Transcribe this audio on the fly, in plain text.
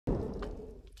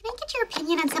get your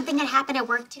opinion on something that happened at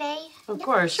work today? Of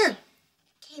course. Sure.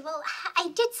 Okay, well, I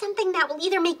did something that will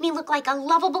either make me look like a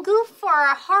lovable goof or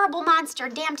a horrible monster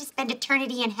damned to spend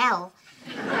eternity in hell.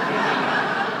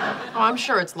 Oh, I'm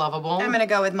sure it's lovable. I'm gonna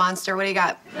go with monster. What do you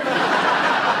got?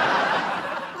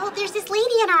 Well, there's this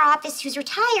lady in our office who's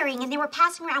retiring, and they were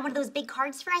passing around one of those big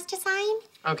cards for us to sign.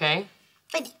 Okay.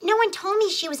 But no one told me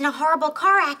she was in a horrible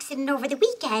car accident over the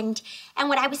weekend. And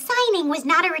what I was signing was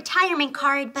not a retirement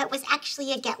card, but was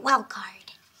actually a get well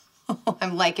card. Oh,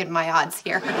 I'm liking my odds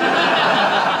here. So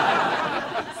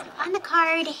on the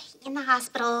card, in the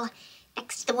hospital,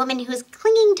 next to the woman who's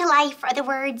clinging to life are the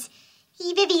words,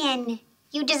 "Hey, Vivian,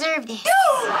 you deserve this."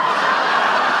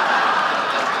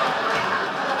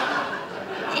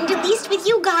 And at least with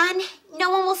you gone, no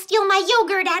one will steal my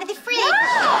yogurt out of the fridge.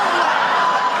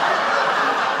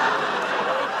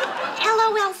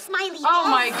 LOL smiley face. Oh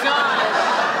my God.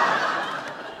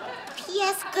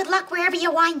 P.S. Good luck wherever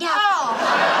you wind up. Oh.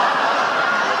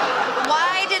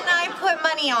 Why didn't I put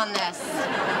money on this?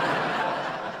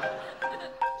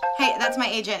 Hey, that's my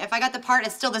agent. If I got the part,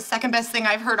 it's still the second best thing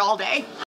I've heard all day.